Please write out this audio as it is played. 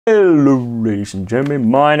Hello ladies and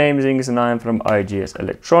gentlemen, my name is Ingus and I am from IGS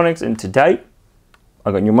Electronics, and today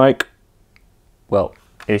I got new mic, well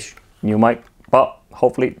ish new mic, but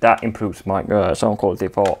hopefully that improves my sound quality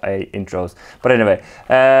for intros. But anyway,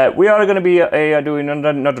 we are going to be doing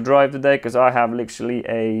another drive today, because I have literally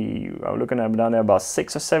I'm looking at down there about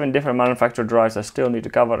 6 or 7 different manufacturer drives I still need to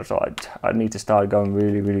cover, so I need to start going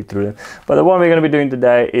really through them. But the one we're going to be doing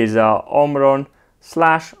today is Omron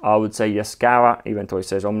slash, I would say, Yaskawa, even though it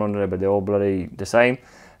says Omron there, but they're all bloody the same.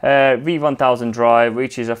 V1000 drive,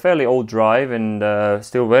 which is a fairly old drive and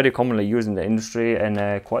still very commonly used in the industry,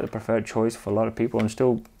 and quite a preferred choice for a lot of people, and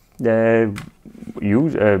still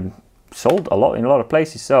sold a lot in a lot of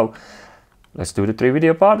places. So let's do the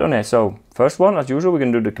 3-video part on it. So first one, as usual, we're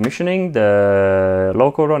going to do the commissioning, the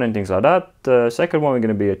local run and things like that. The second one, we're going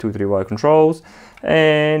to be a 2-3 wire controls,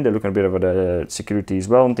 and looking a bit of the security as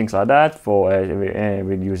well and things like that. For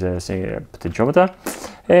we'll use a potentiometer.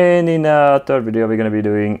 And in third video, we're going to be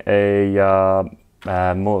doing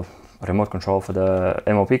a more remote control for the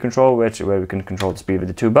MOP control, where we can control the speed with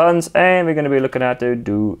the 2 buttons, and we're going to be looking at to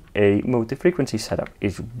do a multi-frequency setup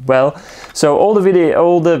as well. So all the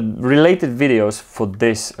related videos for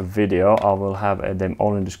this video, I will have them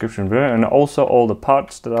all in the description below, and also all the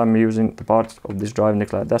parts that I'm using, the parts of this drive, like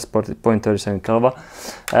that's 0.37 kilowatt,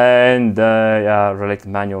 and related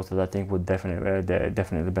manuals that I think would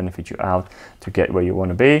definitely benefit you out to get where you want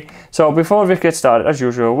to be. So before we get started, as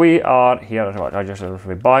usual, we are here at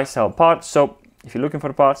IGS buy, sell parts. So if you're looking for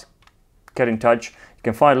the parts, get in touch. You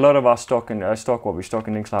can find a lot of our stock and what we stock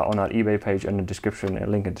and things like on our eBay page in the description,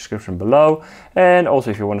 link in the description below. And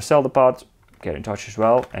also if you want to sell the parts, get in touch as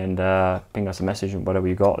well, and ping us a message and whatever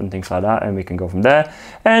you got and things like that, and we can go from there.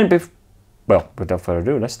 And well, without further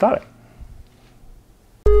ado, let's start it.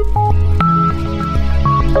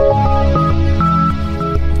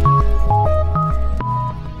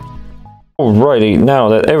 Alrighty, now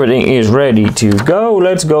that everything is ready to go,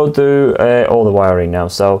 let's go through all the wiring now.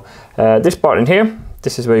 So this part in here,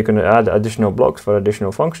 this is where you can add additional blocks for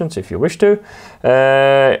additional functions if you wish to.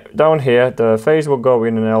 Down here, the phase will go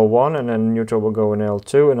in an L1, and then neutral will go in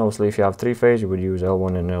L2, and obviously if you have 3 phase, you would use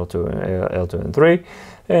L1 and L2 and L2 and 3.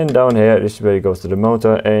 And down here, this is where it goes to the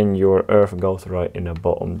motor, and your earth goes right in the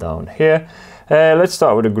bottom down here. Let's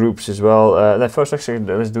start with the groups as well. First, actually,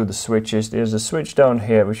 let's do the switches. There's a switch down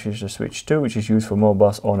here, which is the switch 2, which is used for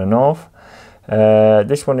Modbus on and off.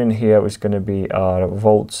 This one in here is going to be our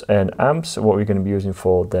volts and amps, what we're going to be using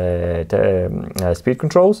for the speed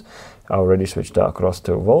controls. I already switched that across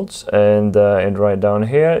to volts, and right down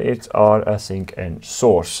here, it's our sink and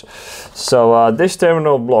source. So this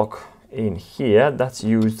terminal block in here, that's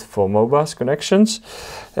used for Modbus connections.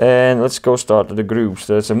 And let's go start with the groups.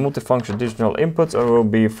 There's a multifunction digital input. It will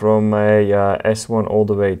be from a S1 all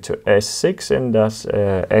the way to S6, and that's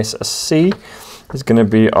SC. It's going to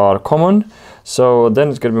be our common. So then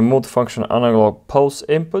it's going to be multifunction analog pulse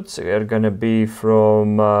inputs. They're going to be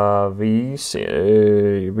from V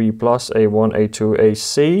plus, A1, A2,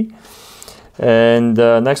 AC. And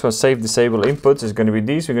next one, save disable inputs, is going to be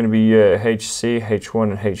these. We're going to be HC,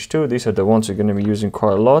 H1 and H2. These are the ones we're going to be using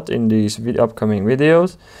quite a lot in these upcoming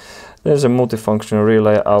videos. There's a multifunctional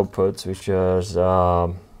relay outputs, which is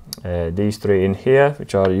these 3 in here,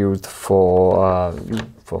 which are used for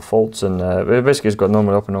faults, and basically it's got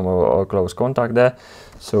normal open, normal or close contact there,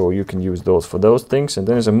 so you can use those for those things. And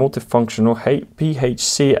then there's a multifunctional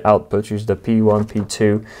PHC output, which is the P1,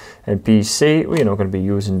 P2 and PC. We're not going to be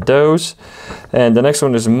using those. And the next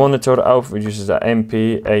one is a monitor output, which is the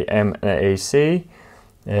MP, AM and AC.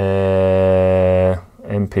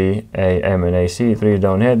 MP, AM and AC, 3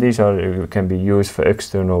 down here. These can be used for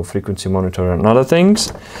external frequency monitoring and other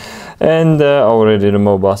things. And already the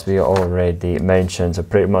Modbus we already mentioned. So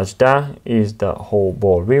pretty much that is the whole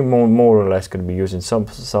board. We more or less going to be using some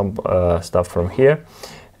stuff from here,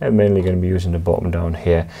 and mainly going to be using the bottom down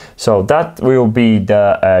here. So that will be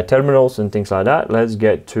the terminals and things like that. Let's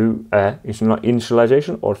get to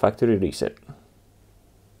initialization or factory reset.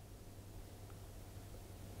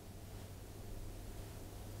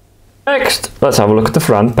 Next, let's have a look at the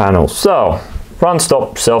front panel. So front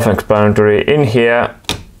stop, self-explanatory. In here,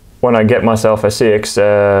 when I get myself a CX,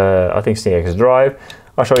 I think CX drive,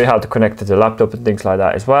 I'll show you how to connect it to the laptop and things like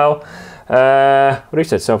that as well.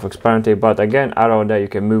 Reset, self-explanatory, but again, arrow there, you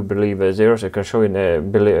can move the lever 0, so you can show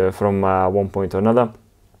you from one point to another.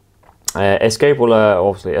 Escape will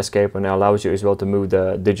obviously escape, and it allows you as well to move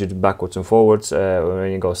the digits backwards and forwards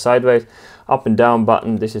when you go sideways. Up and down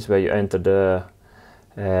button, this is where you enter the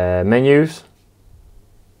menus,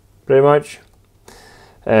 pretty much.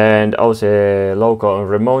 And also local and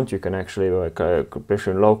remote, you can actually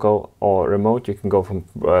compression local or remote. You can go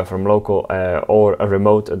from local or a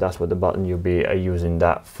remote, and that's what the button you'll be using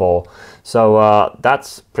that for. So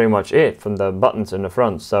that's pretty much it from the buttons in the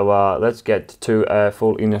front. So let's get to a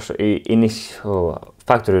full initial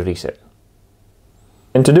factory reset.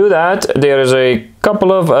 And to do that, there is a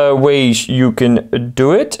couple of ways you can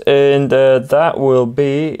do it, and that will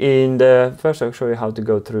be in the first. I'll show you how to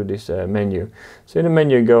go through this menu. So in the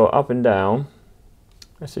menu, you go up and down.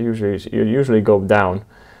 So you usually go down,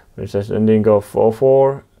 but it says, and then go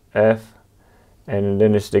 4 F, and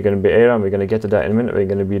then they're going to be A. We're going to get to that in a minute. We're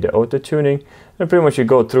going to be the auto tuning, and pretty much you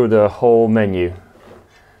go through the whole menu,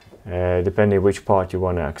 depending which part you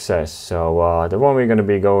want to access. So the one we're going to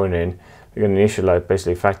be going in. We're going to initialize,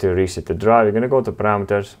 basically factory reset the drive. You're going to go to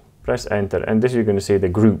parameters, press enter, and this you're going to see the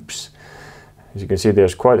groups. As you can see,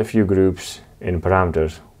 there's quite a few groups in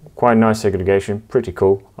parameters. Quite nice segregation, pretty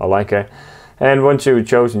cool, I like it. And once you've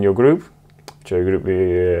chosen your group, whichever group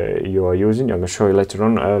you are using, I'm going to show you later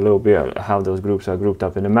on a little bit how those groups are grouped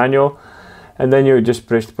up in the manual. And then you just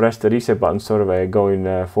press the reset button, sort of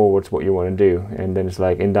going forwards what you want to do. And then it's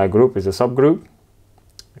like in that group is a subgroup,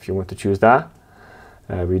 if you want to choose that.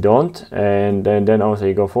 We don't, and then also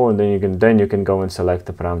you go forward, and then you can go and select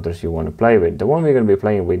the parameters you want to play with. The one we're going to be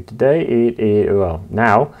playing with today, well,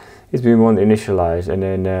 now is we want to initialize, and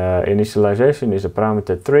then initialization is a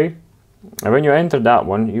parameter 3. And when you enter that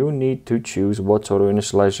one, you need to choose what sort of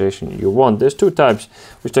initialization you want. There's two types,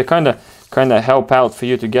 which they kind of help out for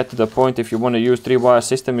you to get to the point if you want to use 3-wire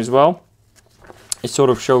system as well. It sort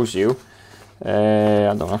of shows you.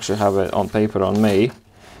 I don't actually have it on paper on me.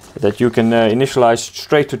 That you can initialize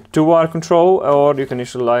straight to 2-wire control, or you can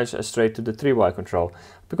initialize straight to the 3-wire control.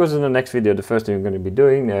 Because in the next video, the first thing we're going to be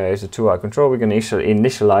doing is a 2-wire control. We're going to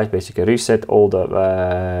initialize, basically reset all the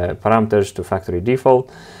parameters to factory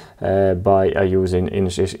default by using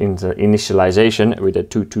initialization with a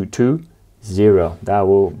 222 0. That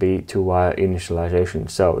will be 2-wire initialization.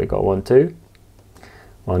 So we go 1 2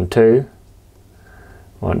 1 2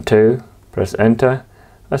 1 2. Press enter.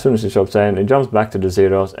 As soon as it stops saying, it jumps back to the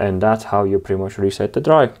zeros, and that's how you pretty much reset the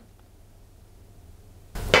drive.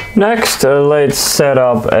 Next, let's set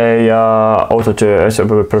up a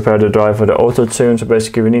prepare the drive for the auto tune. So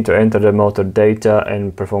basically, we need to enter the motor data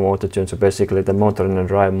and perform auto tune. So basically, the motor and the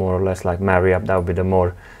drive more or less like marry up. That would be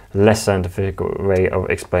the less scientific way of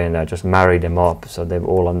explaining that. Just marry them up so they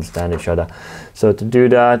all understand each other. So to do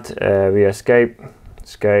that, we escape,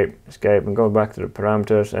 and go back to the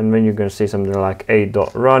parameters, and then you're going to see something like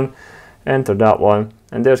a.run. Enter that one,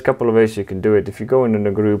 and there's a couple of ways you can do it. If you go into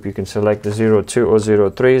the group, you can select the 02 or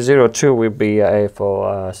 03. 02 will be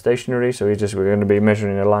for stationary, so we're going to be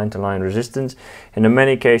measuring a line-to-line resistance. And in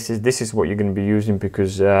many cases, this is what you're going to be using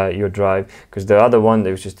because your drive, because the other one,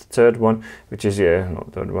 which is the third one, which is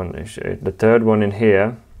not third one, is the third one in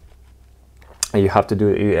here. You have to do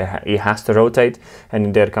it has to rotate,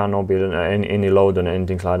 and there cannot be any load on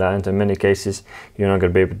anything like that, and in many cases you're not going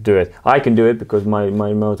to be able to do it. I can do it because my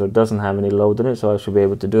motor doesn't have any load on it, so I should be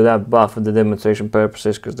able to do that, but for the demonstration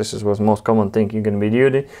purposes, because this is what's the most common thing you're going to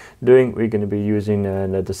be doing, we're going to be using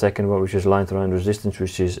the second one, which is line-to-line resistance,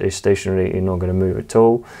 which is stationary. You're not going to move at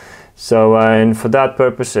all. So and for that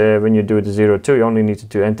purpose, when you do the 02, you only need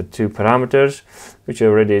to enter 2 parameters, which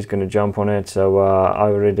already is going to jump on it. So I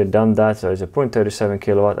already done that. So it's a 0.37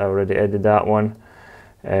 kilowatt. I already added that one,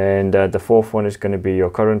 and the fourth one is going to be your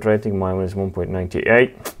current rating. Mine is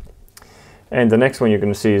 1.98. And the next one you're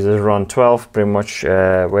going to see is run 12, pretty much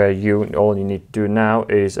where all you need to do now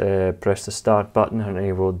is press the start button, and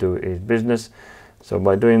it will do its business. So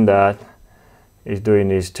by doing that, is doing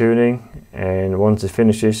his tuning, and once it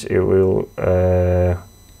finishes, it will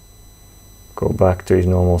go back to his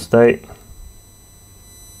normal state.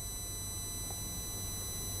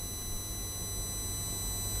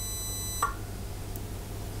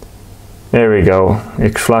 There we go,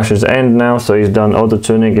 it flashes end now, so he's done auto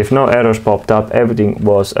tuning. If no errors popped up, everything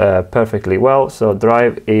was perfectly well, so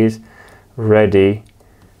drive is ready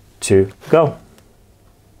to go.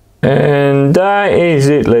 And that is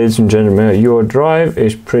it, ladies and gentlemen. Your drive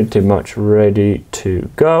is pretty much ready to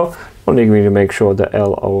go. Only we need to make sure the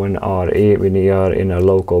LO and RE when you are in a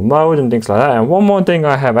local mode and things like that. And one more thing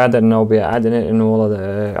I have added, and I'll be adding it in all of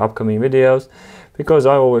the upcoming videos, because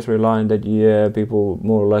I always rely on that people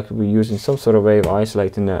more likely be using some sort of way of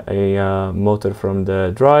isolating a motor from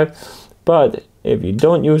the drive. But if you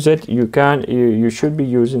don't use it, you should be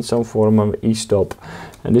using some form of e-stop.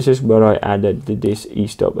 And this is where I added this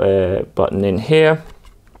e-stop button in here,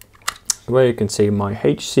 where you can see my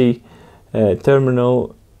HC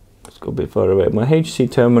terminal let's go a bit further away. My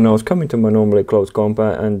HC terminal is coming to my normally closed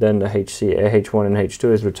compa, and then the H1 and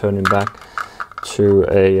H2 is returning back to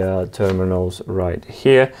a terminals right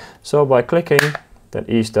here. So by clicking that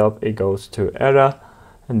E stop, it goes to error,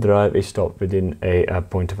 and drive is stopped within a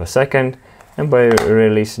point of a second. And by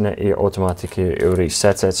releasing it, it automatically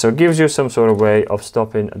resets it. So it gives you some sort of way of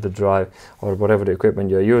stopping the drive or whatever the equipment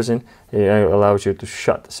you're using. It allows you to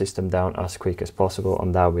shut the system down as quick as possible,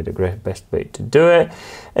 and that would be the best way to do it.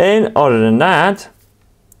 And other than that,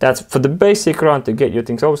 that's for the basic run to get your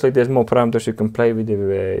things. Obviously, there's more parameters you can play with,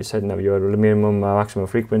 setting up your minimum, maximum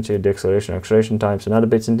frequency, the acceleration times, and other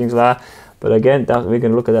bits and things like that. But again, we're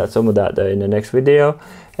going to look at some of that in the next video.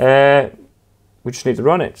 We just need to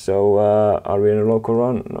run it. So are we in a local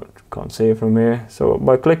run? No, can't see it from here. So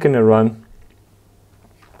by clicking the run,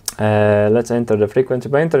 let's enter the frequency.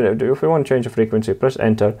 By if we want to change the frequency, press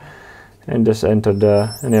enter, and just enter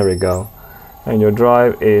and there we go. And your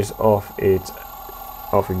drive is off you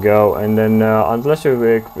go. And then unless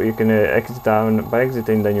you can exit down, by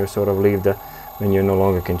exiting, then you sort of leave when you no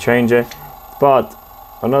longer can change it. But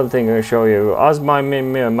another thing I'm going to show you, as my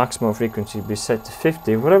maximum frequency be set to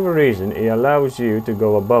 50, for whatever reason, it allows you to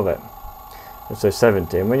go above it. Let's say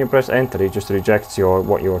 70, and when you press enter, it just rejects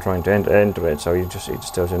what you were trying to enter it. So it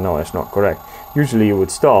just tells you no, it's not correct. Usually you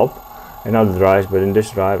would stop in other drives, but in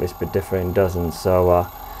this drive it's a bit different, it doesn't. So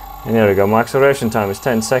and there we go. My acceleration time is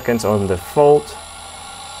 10 seconds on default.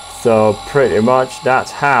 So pretty much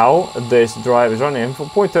that's how this drive is running. For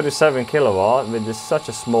 0.37 kilowatt with such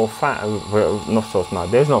a small fan, well, not so small,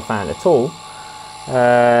 there's no fan at all.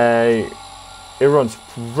 It runs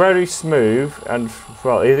very smooth, and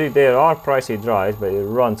well, there are pricey drives, but it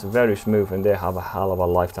runs very smooth, and they have a hell of a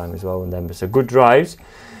lifetime as well in them. So good drives,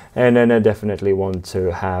 and then I definitely want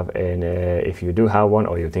to have if you do have one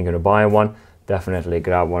or you're thinking of buying one, definitely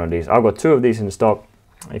grab one of these. I've got 2 of these in stock.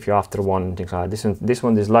 If you're after one, things like that. This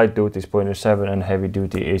one is light duty is 0.7 and heavy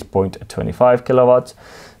duty is 0.25 kilowatts.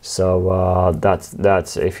 So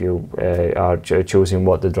that's if you are choosing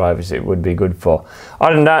what the drivers it would be good for.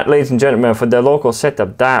 Other than that, ladies and gentlemen, for the local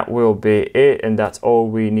setup, that will be it, and that's all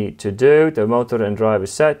we need to do. The motor and drive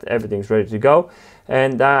is set, everything's ready to go,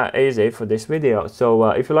 and that is it for this video.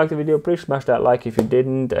 So if you liked the video, please smash that like. If you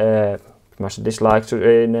didn't, smash the dislikes,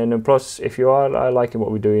 and plus if you are liking what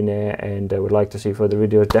we're doing here and would like to see further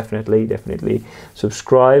videos, definitely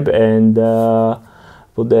subscribe, and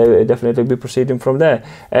we'll definitely be proceeding from there.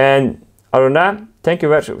 And other than that, thank you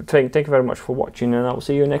very much for watching, and I'll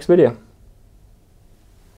see you in the next video.